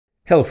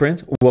Hello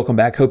friends, welcome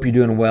back. Hope you're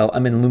doing well.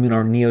 I'm in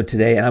Luminar Neo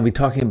today and I'll be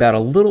talking about a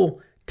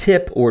little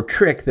tip or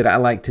trick that I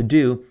like to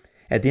do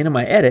at the end of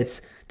my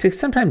edits to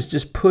sometimes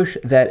just push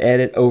that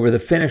edit over the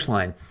finish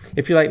line.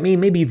 If you're like me,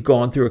 maybe you've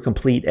gone through a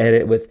complete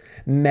edit with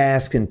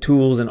masks and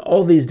tools and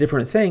all these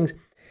different things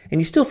and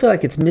you still feel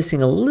like it's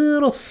missing a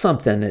little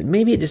something, that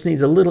maybe it just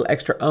needs a little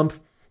extra oomph.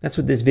 That's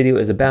what this video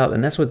is about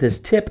and that's what this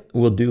tip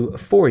will do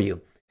for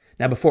you.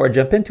 Now, before I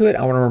jump into it,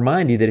 I want to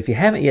remind you that if you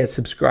haven't yet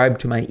subscribed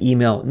to my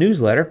email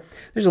newsletter,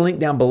 there's a link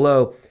down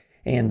below.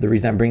 And the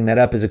reason I'm bringing that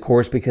up is, of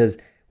course, because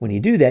when you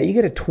do that, you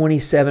get a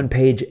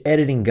 27-page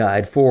editing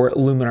guide for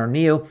Luminar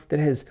Neo that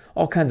has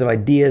all kinds of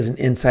ideas and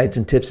insights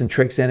and tips and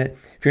tricks in it.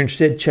 If you're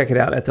interested, check it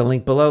out at the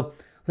link below.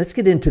 Let's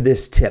get into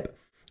this tip.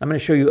 I'm going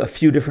to show you a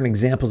few different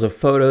examples of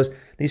photos.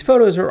 These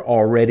photos are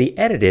already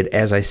edited,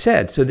 as I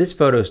said. So this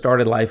photo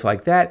started life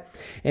like that,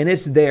 and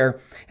it's there.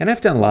 And I've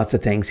done lots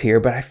of things here,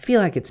 but I feel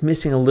like it's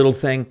missing a little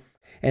thing.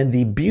 And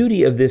the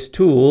beauty of this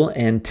tool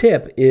and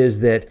tip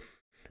is that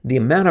the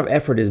amount of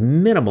effort is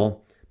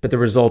minimal, but the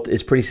result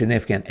is pretty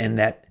significant. And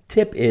that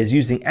tip is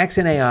using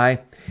Accent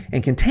AI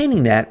and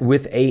containing that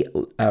with a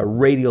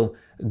radial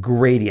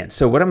gradient.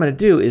 So what I'm going to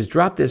do is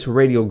drop this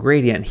radial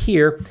gradient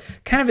here,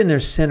 kind of in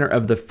the center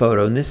of the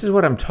photo. And this is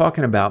what I'm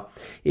talking about,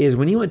 is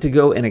when you want to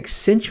go and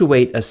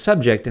accentuate a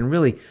subject and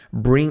really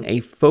bring a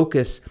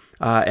focus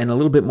and a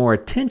little bit more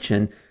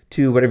attention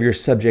to whatever your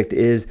subject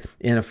is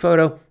in a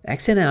photo.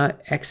 Accent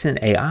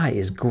AI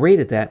is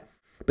great at that,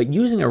 but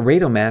using a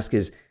radial mask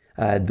is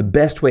the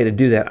best way to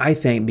do that, I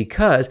think,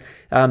 because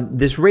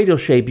this radial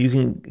shape, you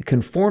can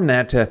conform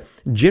that to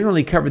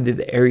generally cover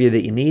the area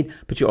that you need,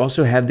 but you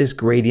also have this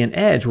gradient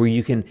edge where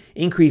you can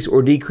increase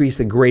or decrease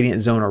the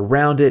gradient zone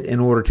around it in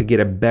order to get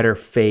a better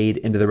fade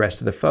into the rest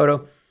of the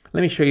photo.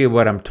 Let me show you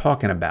what I'm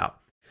talking about.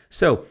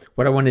 So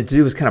what I wanted to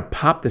do is kind of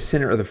pop the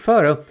center of the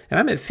photo, and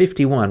I'm at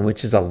 51,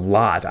 which is a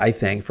lot, I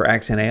think, for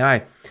Accent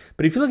AI.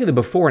 But if you look at the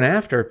before and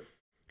after,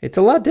 it's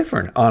a lot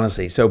different,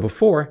 honestly. So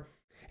before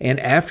and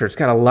after, it's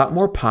got a lot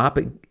more pop.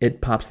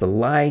 It pops the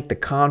light, the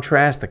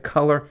contrast, the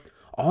color,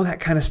 all that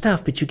kind of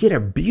stuff. But you get a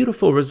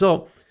beautiful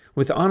result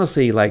with,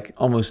 honestly, like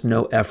almost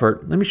no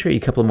effort. Let me show you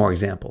a couple of more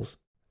examples.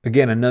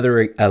 Again,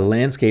 another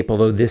landscape,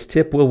 although this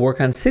tip will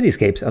work on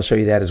cityscapes. I'll show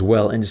you that as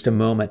well in just a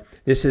moment.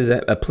 This is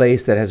a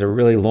place that has a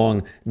really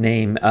long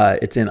name.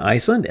 It's in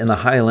Iceland, in the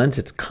Highlands.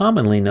 It's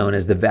commonly known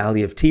as the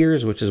Valley of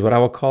Tears, which is what I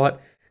will call it,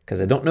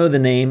 because I don't know the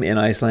name in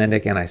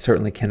Icelandic and I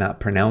certainly cannot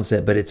pronounce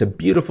it, but it's a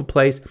beautiful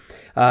place.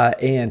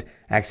 And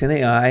Accent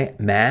AI,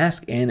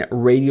 mask, and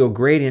radial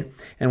gradient.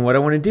 And what I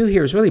want to do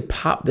here is really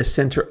pop the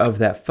center of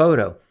that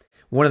photo.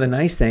 One of the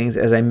nice things,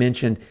 as I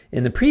mentioned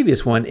in the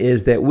previous one,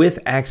 is that with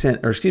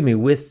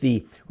with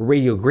the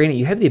radial gradient,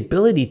 you have the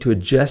ability to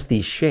adjust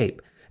the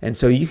shape. And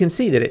so you can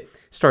see that it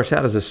starts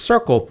out as a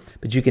circle,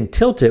 but you can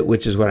tilt it,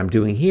 which is what I'm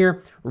doing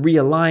here,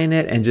 realign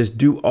it, and just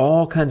do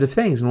all kinds of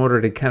things in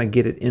order to kind of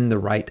get it in the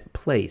right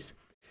place.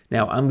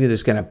 Now, I'm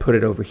just going to put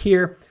it over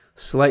here,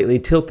 slightly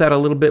tilt that a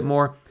little bit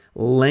more,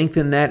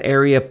 lengthen that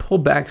area, pull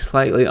back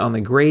slightly on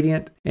the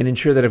gradient, and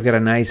ensure that I've got a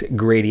nice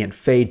gradient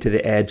fade to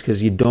the edge,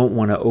 because you don't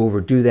want to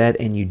overdo that,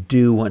 and you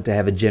do want to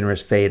have a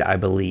generous fade, I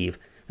believe.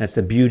 That's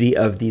the beauty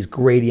of these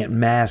gradient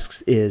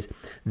masks, is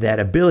that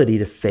ability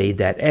to fade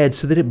that edge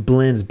so that it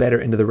blends better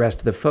into the rest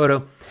of the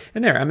photo.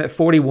 And there, I'm at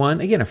 41.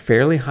 Again, a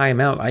fairly high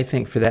amount, I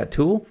think, for that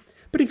tool.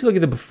 But if you look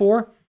at the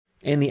before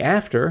and the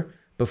after,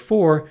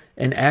 before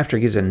and after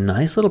gives a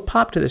nice little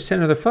pop to the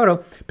center of the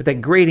photo, but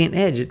that gradient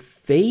edge, it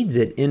fades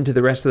it into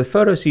the rest of the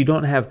photo so you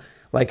don't have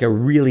like a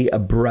really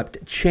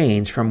abrupt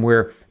change from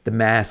where the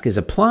mask is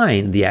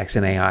applying the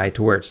Accent AI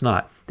to where it's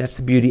not. That's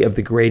the beauty of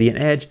the gradient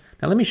edge.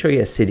 Now let me show you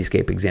a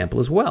cityscape example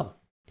as well.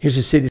 Here's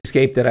a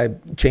cityscape that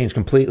I've changed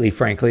completely,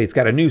 frankly. It's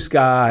got a new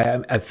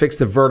sky. I've fixed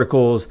the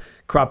verticals,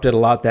 cropped it a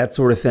lot, that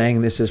sort of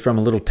thing. This is from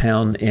a little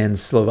town in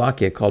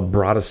Slovakia called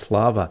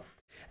Bratislava.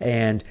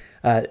 And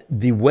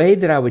the way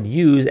that I would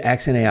use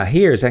Accent AI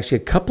here is actually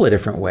a couple of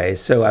different ways.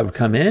 So I would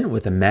come in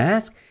with a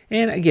mask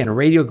and, again, a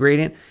radial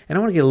gradient. And I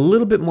want to get a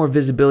little bit more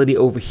visibility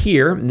over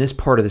here in this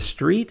part of the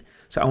street.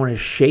 So I want to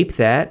shape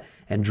that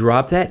and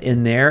drop that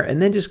in there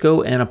and then just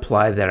go and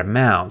apply that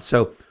amount.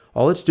 So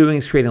all it's doing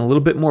is creating a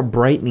little bit more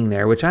brightening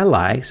there, which I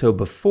like. So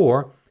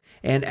before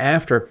and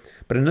after.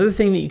 But another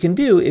thing that you can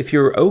do, if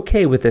you're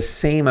okay with the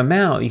same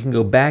amount, you can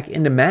go back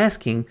into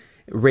masking,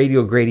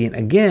 radial gradient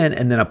again,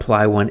 and then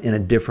apply one in a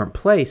different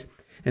place.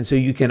 And so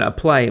you can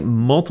apply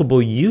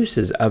multiple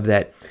uses of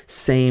that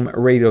same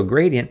radial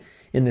gradient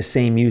in the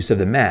same use of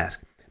the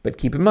mask. But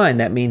keep in mind,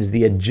 that means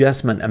the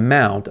adjustment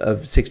amount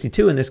of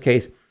 62 in this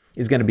case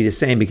is going to be the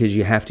same, because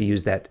you have to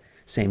use that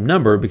same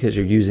number because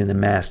you're using the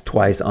mask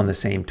twice on the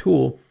same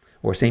tool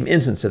or same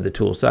instance of the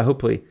tool. So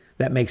hopefully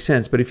that makes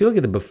sense. But if you look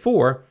at the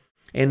before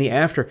and the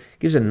after,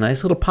 gives a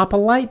nice little pop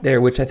of light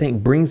there, which I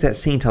think brings that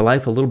scene to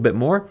life a little bit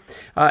more.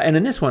 And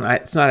in this one,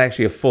 it's not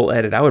actually a full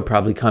edit. I would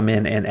probably come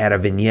in and add a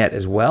vignette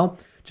as well,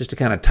 just to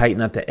kind of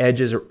tighten up the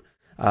edges,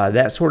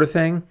 that sort of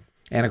thing.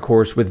 And of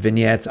course, with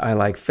vignettes, I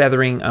like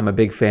feathering. I'm a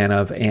big fan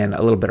of, and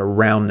a little bit of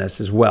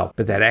roundness as well.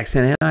 But that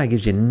Accent AI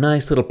gives you a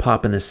nice little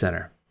pop in the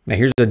center. Now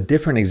here's a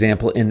different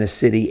example in the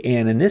city,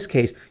 and in this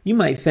case, you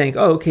might think,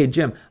 oh, okay,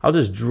 Jim, I'll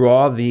just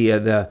draw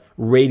the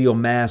radial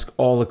mask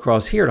all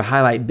across here to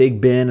highlight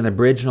Big Ben and the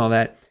bridge and all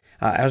that.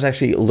 I was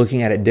actually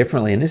looking at it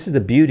differently, and this is the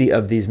beauty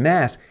of these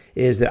masks,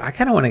 is that I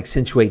kind of want to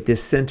accentuate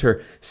this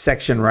center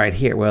section right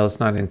here. Well, it's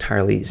not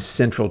entirely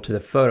central to the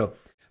photo,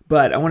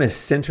 but I want to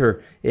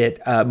center it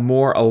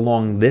more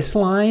along this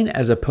line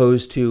as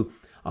opposed to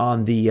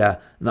on the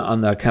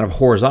kind of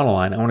horizontal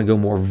line. I want to go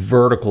more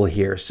vertical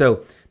here.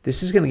 So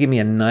this is going to give me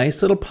a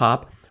nice little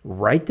pop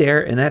right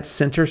there in that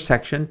center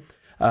section,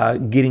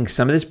 getting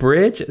some of this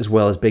bridge as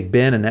well as Big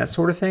Ben and that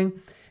sort of thing.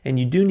 And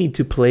you do need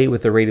to play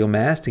with the radial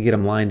mask to get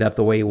them lined up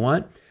the way you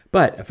want.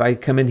 But if I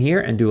come in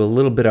here and do a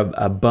little bit of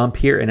a bump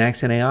here in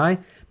Accent AI,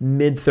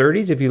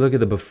 mid-30s, if you look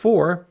at the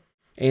before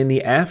and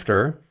the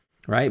after,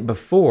 right?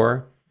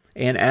 Before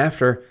and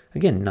after,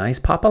 again, nice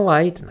pop of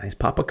light, nice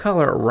pop of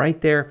color right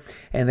there.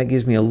 And that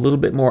gives me a little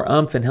bit more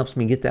oomph and helps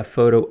me get that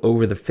photo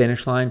over the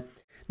finish line.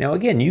 Now,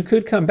 again, you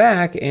could come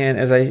back and,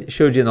 as I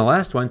showed you in the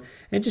last one,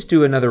 and just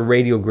do another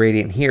radial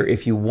gradient here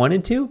if you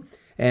wanted to.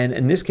 And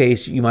in this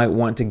case, you might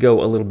want to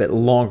go a little bit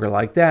longer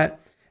like that.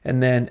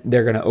 And then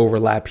they're going to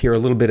overlap here a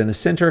little bit in the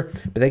center.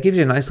 But that gives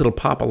you a nice little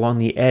pop along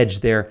the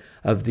edge there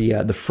of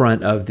the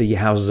front of the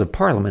Houses of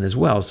Parliament as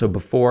well. So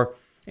before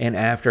and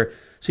after.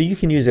 So you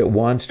can use it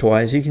once,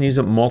 twice. You can use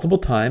it multiple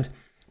times.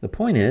 The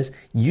point is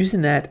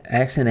using that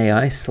Accent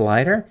AI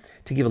slider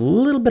to give a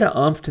little bit of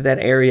oomph to that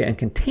area and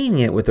containing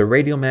it with the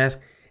radial mask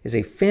is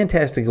a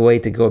fantastic way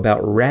to go about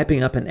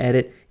wrapping up an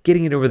edit,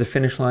 getting it over the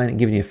finish line, and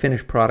giving you a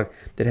finished product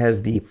that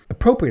has the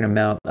appropriate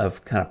amount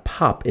of kind of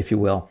pop, if you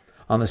will,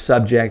 on the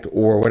subject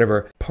or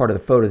whatever part of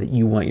the photo that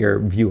you want your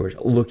viewers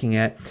looking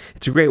at.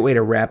 It's a great way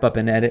to wrap up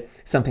an edit,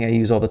 something I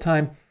use all the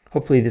time.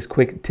 Hopefully this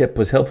quick tip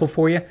was helpful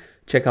for you.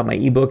 Check out my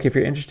ebook if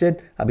you're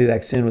interested. I'll be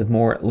back soon with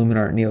more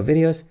Luminar Neo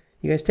videos.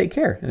 You guys take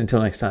care, and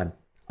until next time,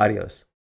 adios.